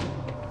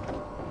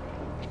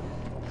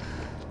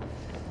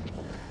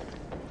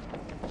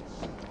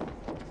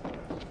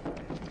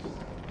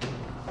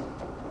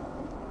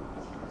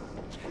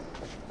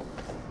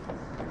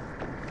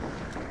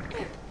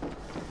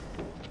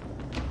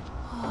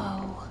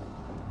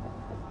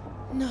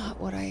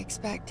 Not what I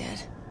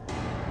expected.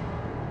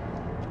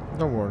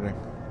 Don't worry,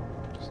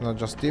 it's not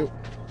just you.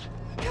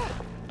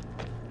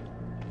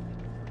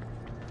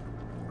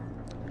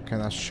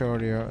 can assure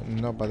you,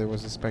 nobody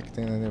was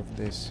expecting any of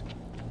this.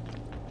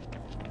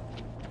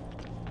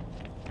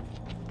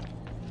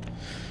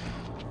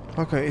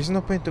 Okay, it's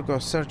no point to go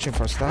searching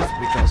for stuff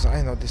because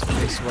I know this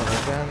place well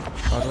again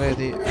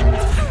already, and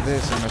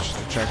there's so much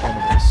to check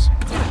anyways.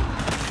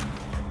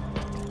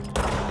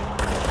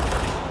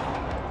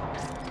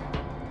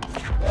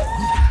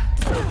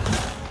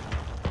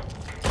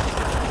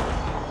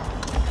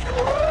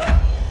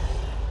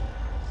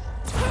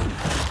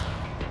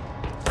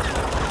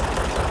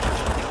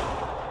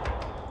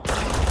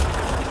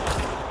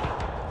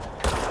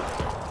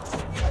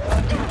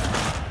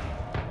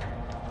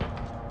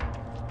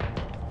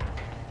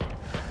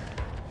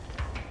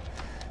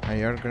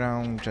 Higher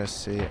ground,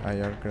 Jesse,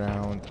 higher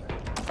ground.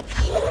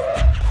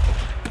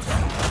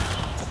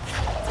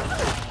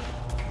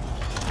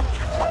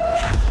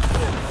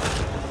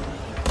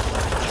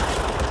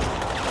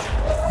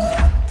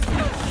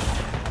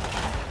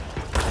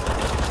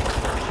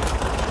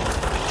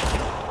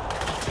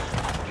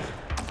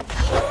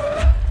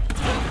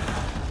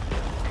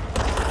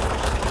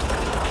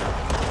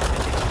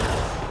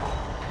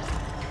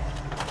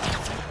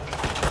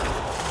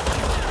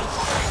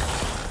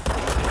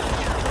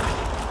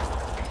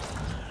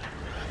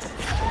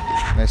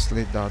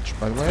 Nicely dodged,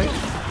 by the way.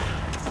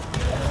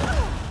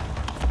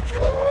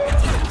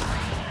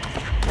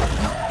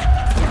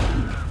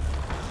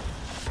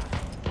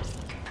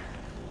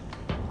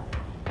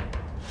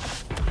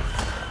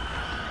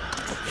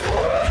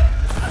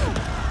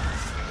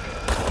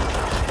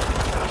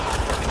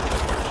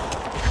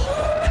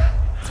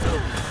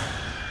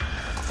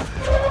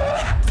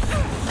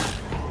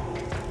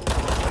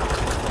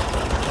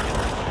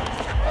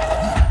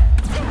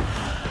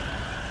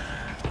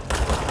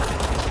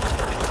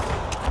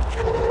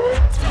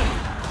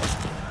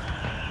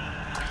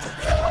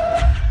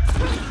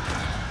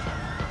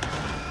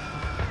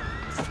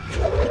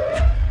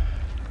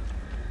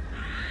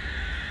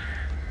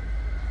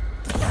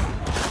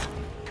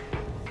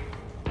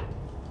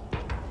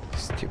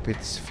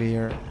 Stupid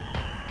sphere.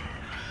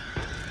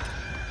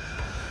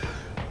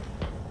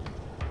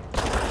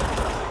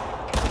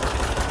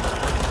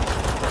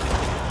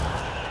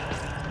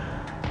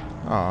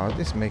 Oh,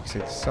 this makes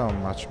it so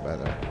much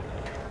better.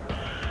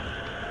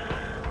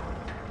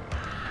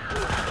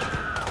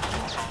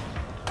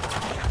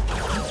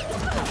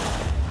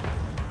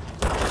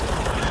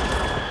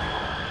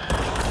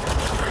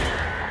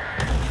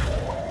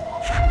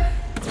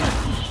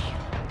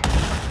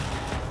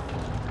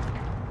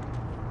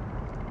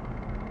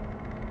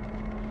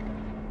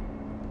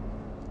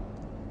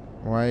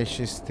 Why is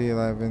she still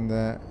having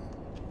the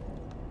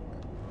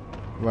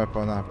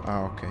weapon up?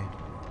 Ah, okay.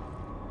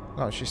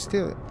 No, she's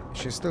still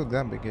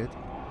damn good.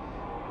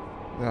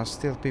 There are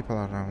still people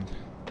around.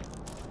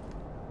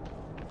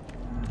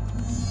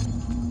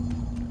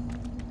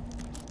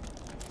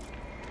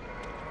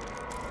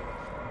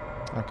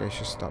 Okay,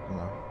 she stopped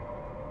now.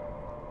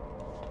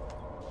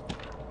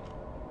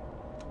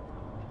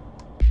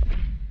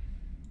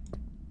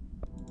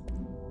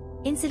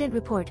 Incident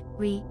report,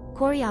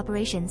 Quarry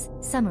operations,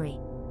 summary.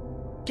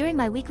 During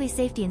my weekly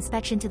safety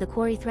inspection to the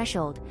quarry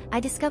threshold, I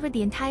discovered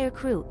the entire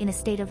crew in a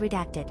state of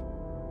redacted.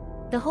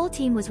 The whole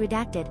team was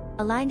redacted,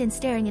 aligned and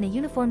staring in a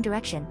uniform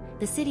direction,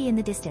 the city in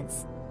the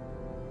distance.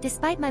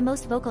 Despite my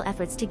most vocal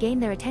efforts to gain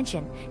their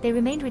attention, they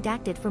remained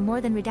redacted for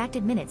more than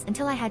redacted minutes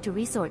until I had to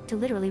resort to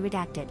literally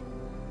redacted.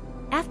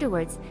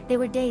 Afterwards, they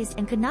were dazed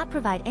and could not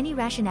provide any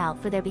rationale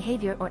for their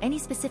behavior or any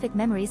specific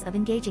memories of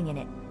engaging in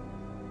it.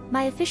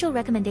 My official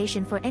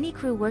recommendation for any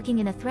crew working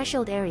in a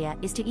threshold area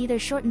is to either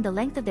shorten the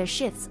length of their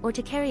shifts or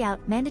to carry out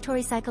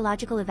mandatory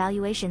psychological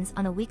evaluations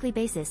on a weekly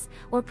basis,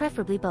 or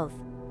preferably both.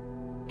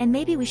 And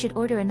maybe we should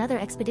order another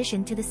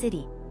expedition to the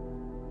city.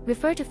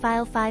 Refer to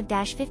File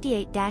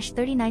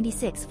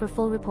 5-58-3096 for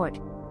full report.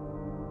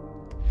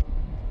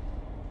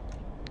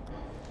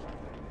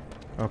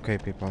 Okay,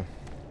 people.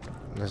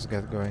 Let's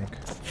get going.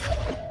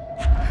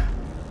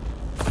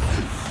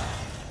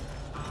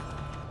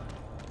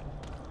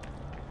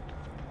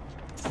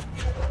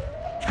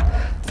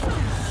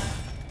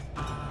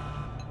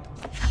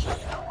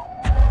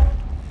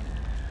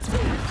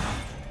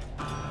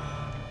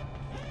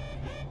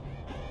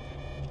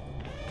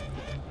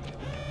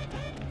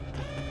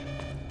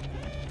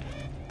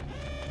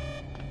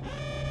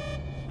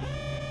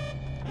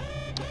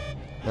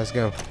 Let's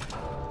go.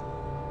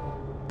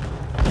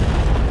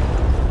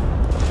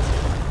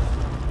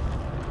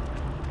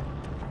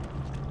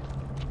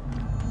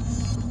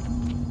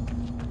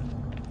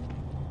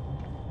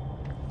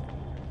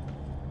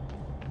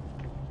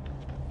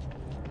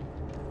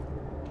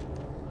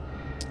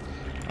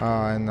 Oh,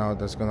 I know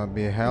there's gonna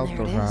be hell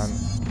to run.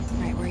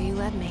 Right where you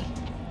led me.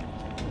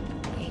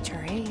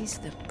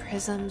 HRAs, the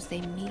prisms,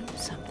 they mean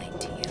something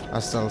to you.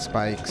 Hostile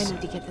spikes. I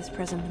need to get this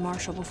prism to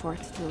Marshall before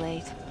it's too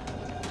late.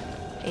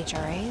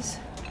 HRAs,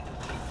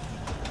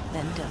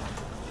 then done.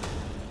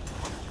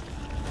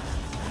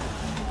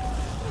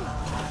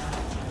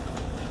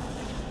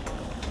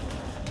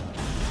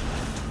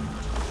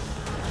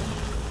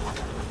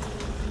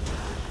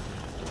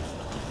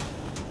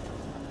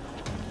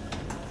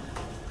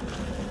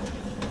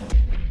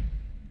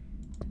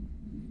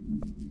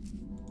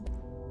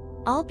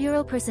 All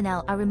Bureau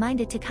personnel are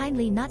reminded to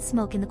kindly not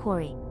smoke in the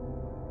quarry.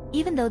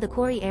 Even though the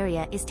quarry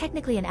area is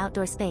technically an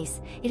outdoor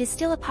space, it is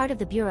still a part of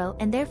the Bureau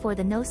and therefore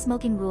the no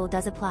smoking rule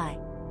does apply.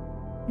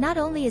 Not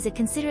only is it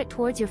considerate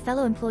towards your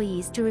fellow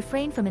employees to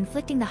refrain from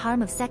inflicting the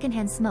harm of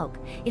secondhand smoke,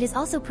 it is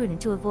also prudent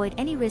to avoid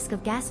any risk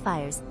of gas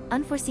fires,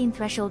 unforeseen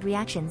threshold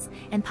reactions,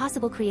 and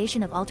possible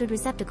creation of altered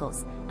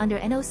receptacles. Under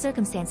no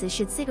circumstances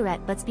should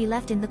cigarette butts be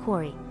left in the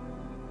quarry.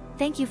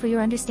 Thank you for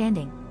your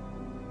understanding.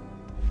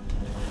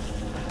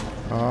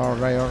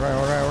 Alright,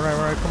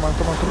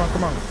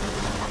 come on.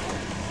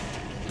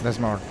 There's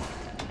more.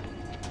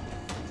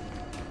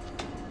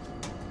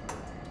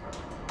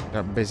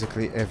 They're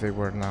basically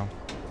everywhere now.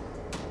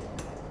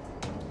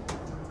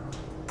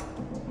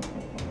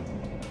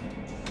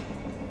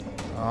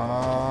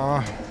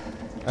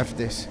 F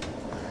this.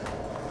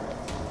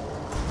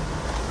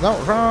 No,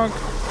 wrong!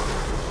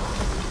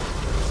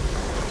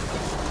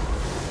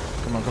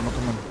 Come on.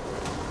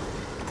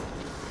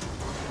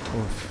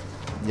 Oof.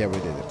 Yeah, we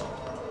did it.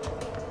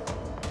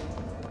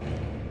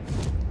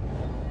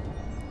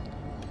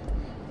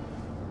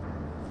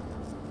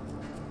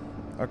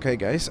 Okay,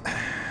 guys.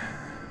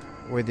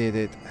 We did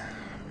it.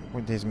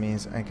 What this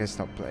means, I can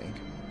stop playing.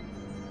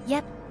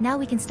 Yep, now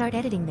we can start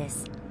editing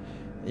this.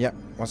 Yeah,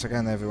 once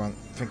again everyone,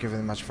 thank you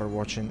very much for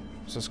watching.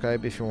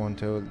 Subscribe if you want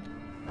to,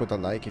 put a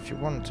like if you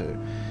want to,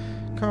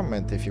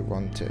 comment if you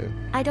want to.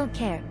 I don't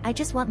care, I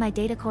just want my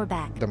data core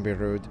back. Don't be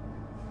rude.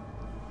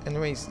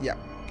 Anyways, yeah,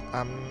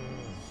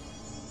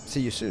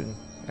 see you soon,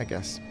 I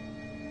guess.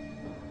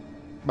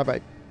 Bye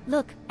bye.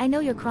 Look, I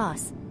know you're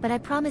cross, but I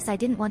promise I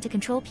didn't want to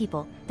control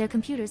people, they're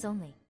computers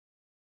only.